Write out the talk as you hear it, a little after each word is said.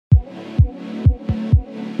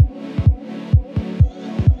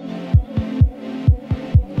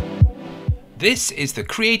This is the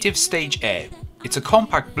Creative Stage Air. It's a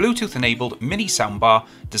compact Bluetooth enabled mini soundbar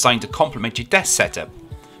designed to complement your desk setup,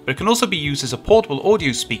 but it can also be used as a portable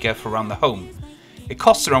audio speaker for around the home. It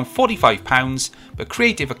costs around £45, but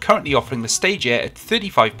Creative are currently offering the Stage Air at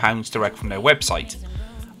 £35 direct from their website.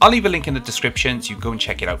 I'll leave a link in the description so you can go and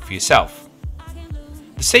check it out for yourself.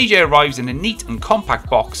 The Stage Air arrives in a neat and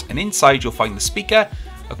compact box, and inside you'll find the speaker,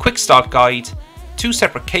 a quick start guide, 2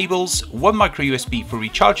 separate cables, one micro USB for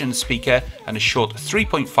recharging the speaker, and a short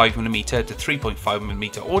 3.5mm to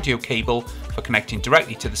 3.5mm audio cable for connecting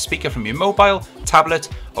directly to the speaker from your mobile, tablet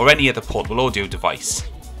or any other portable audio device.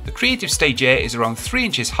 The Creative Stage Air is around 3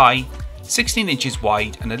 inches high, 16 inches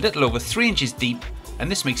wide and a little over 3 inches deep,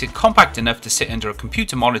 and this makes it compact enough to sit under a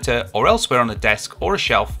computer monitor or elsewhere on a desk or a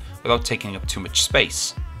shelf without taking up too much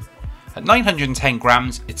space. At 910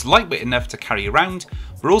 grams, it's lightweight enough to carry around,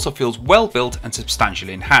 but also feels well built and substantial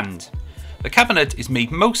in hand. The cabinet is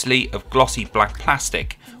made mostly of glossy black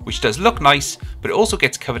plastic, which does look nice, but it also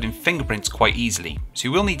gets covered in fingerprints quite easily, so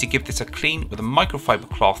you will need to give this a clean with a microfiber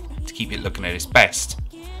cloth to keep it looking at its best.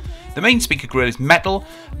 The main speaker grille is metal,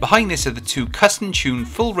 behind this are the 2 custom tuned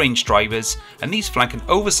full range drivers, and these flank an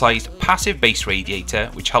oversized passive bass radiator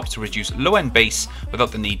which helps to reduce low end bass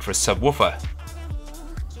without the need for a subwoofer.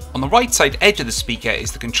 On the right side edge of the speaker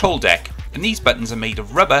is the control deck, and these buttons are made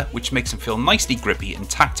of rubber which makes them feel nicely grippy and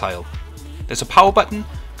tactile. There's a power button,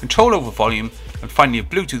 control over volume, and finally a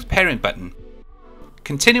Bluetooth pairing button.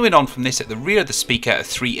 Continuing on from this, at the rear of the speaker are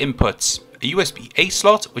 3 inputs: a USB-A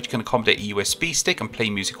slot which can accommodate a USB stick and play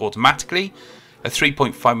music automatically, a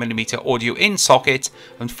 3.5mm audio in socket,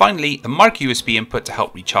 and finally the micro USB input to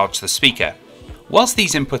help recharge the speaker. Whilst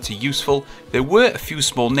these inputs are useful, there were a few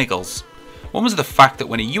small niggles. One was the fact that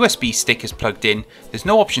when a USB stick is plugged in, there's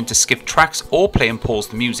no option to skip tracks or play and pause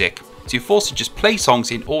the music, so you're forced to just play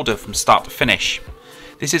songs in order from start to finish.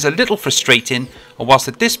 This is a little frustrating, and whilst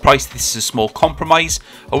at this price this is a small compromise,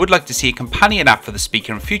 I would like to see a companion app for the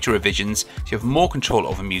speaker in future revisions so you have more control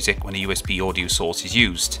over music when a USB audio source is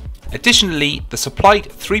used. Additionally, the supplied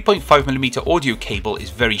 3.5mm audio cable is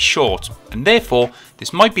very short, and therefore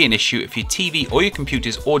this might be an issue if your TV or your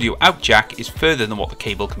computer's audio out jack is further than what the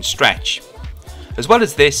cable can stretch. As well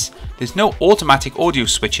as this, there's no automatic audio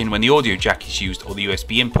switching when the audio jack is used or the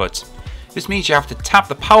USB input. This means you have to tap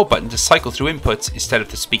the power button to cycle through inputs instead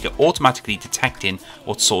of the speaker automatically detecting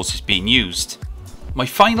what source is being used. My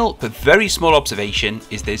final but very small observation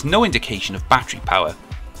is there's no indication of battery power.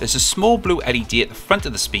 There's a small blue LED at the front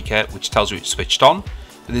of the speaker which tells you it's switched on,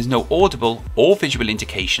 but there's no audible or visual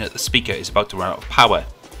indication that the speaker is about to run out of power.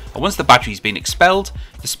 And once the battery has been expelled,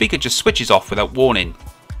 the speaker just switches off without warning.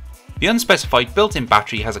 The unspecified built-in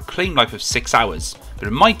battery has a claim life of 6 hours, but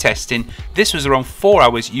in my testing this was around 4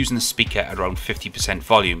 hours using the speaker at around 50%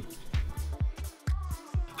 volume.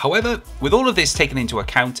 However, with all of this taken into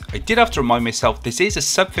account, I did have to remind myself this is a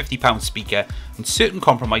sub £50 speaker and certain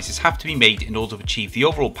compromises have to be made in order to achieve the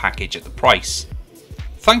overall package at the price.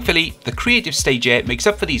 Thankfully, the Creative Stage Air makes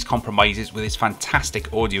up for these compromises with its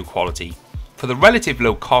fantastic audio quality. For the relative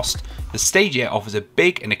low cost, the Stage Air offers a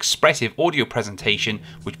big and expressive audio presentation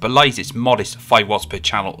which belies its modest 5 watts per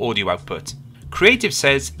channel audio output. Creative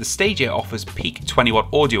says the Stage Air offers peak 20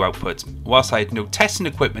 watt audio output. Whilst I had no testing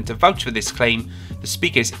equipment to vouch for this claim, the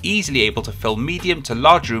speaker is easily able to fill medium to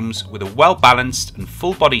large rooms with a well balanced and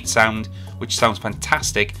full bodied sound which sounds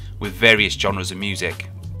fantastic with various genres of music.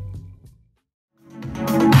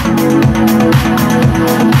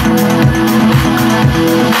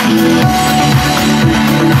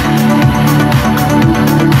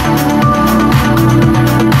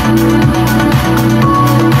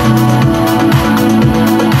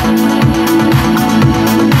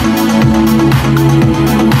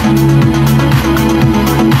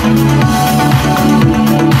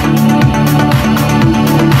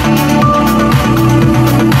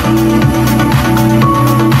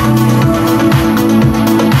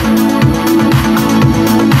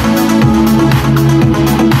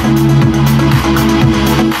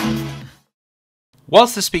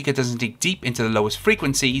 Whilst the speaker doesn't dig deep into the lowest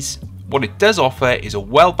frequencies, what it does offer is a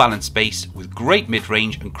well balanced bass with great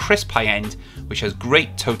mid-range and crisp high-end, which has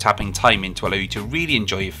great toe tapping timing to allow you to really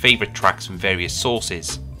enjoy your favourite tracks from various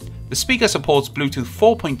sources. The speaker supports Bluetooth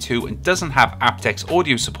 4.2 and doesn't have aptX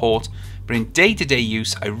audio support, but in day-to-day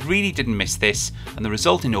use I really didn't miss this, and the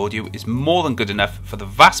resulting audio is more than good enough for the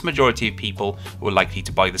vast majority of people who are likely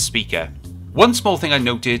to buy the speaker. One small thing I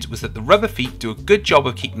noted was that the rubber feet do a good job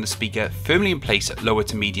of keeping the speaker firmly in place at lower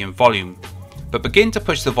to medium volume, but begin to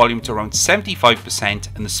push the volume to around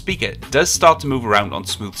 75% and the speaker does start to move around on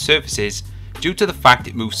smooth surfaces due to the fact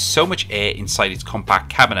it moves so much air inside its compact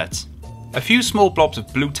cabinet. A few small blobs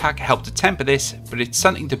of blue tack help to temper this, but it's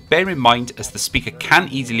something to bear in mind as the speaker can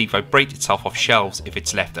easily vibrate itself off shelves if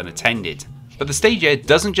it's left unattended. But the Stage Air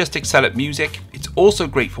doesn't just excel at music, it's also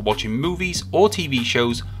great for watching movies or TV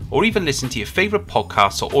shows, or even listening to your favourite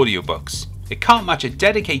podcasts or audiobooks. It can't match a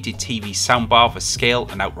dedicated TV soundbar for scale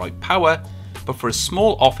and outright power, but for a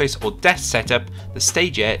small office or desk setup, the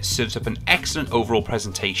Stage Air serves up an excellent overall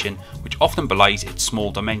presentation, which often belies its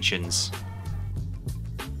small dimensions.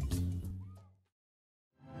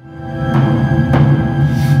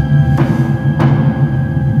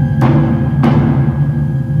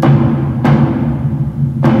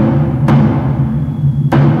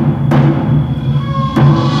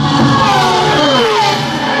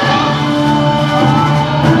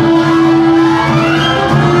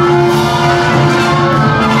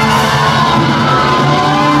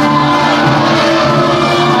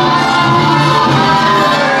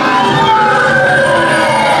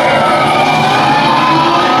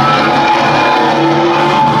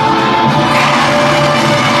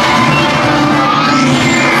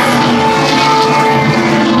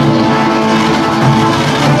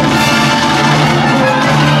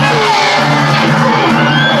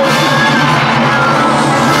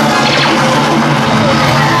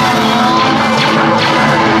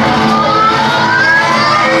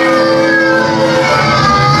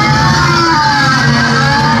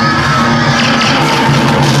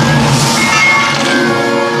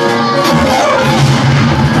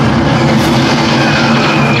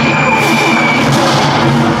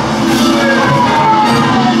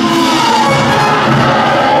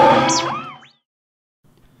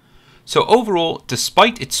 So overall,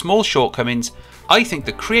 despite its small shortcomings, I think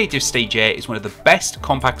the Creative Stage Air is one of the best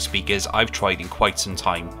compact speakers I've tried in quite some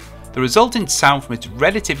time. The resultant sound from its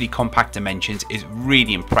relatively compact dimensions is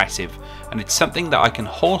really impressive, and it's something that I can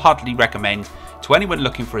wholeheartedly recommend to anyone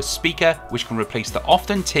looking for a speaker which can replace the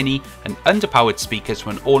often tinny and underpowered speakers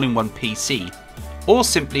from an all-in-one PC, or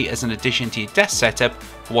simply as an addition to your desk setup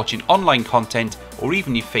for watching online content or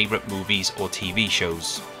even your favourite movies or TV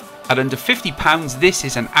shows. At under £50, this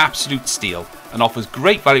is an absolute steal and offers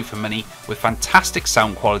great value for money with fantastic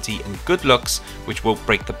sound quality and good looks which won't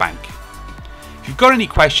break the bank. If you've got any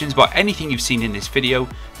questions about anything you've seen in this video,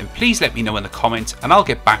 then please let me know in the comments and I'll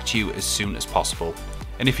get back to you as soon as possible.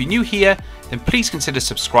 And if you're new here, then please consider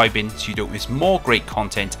subscribing so you don't miss more great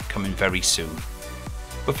content coming very soon.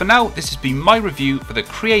 But for now, this has been my review for the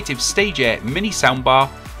Creative Stage Air Mini Soundbar.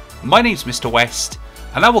 My name's Mr. West,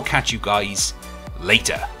 and I will catch you guys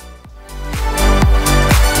later.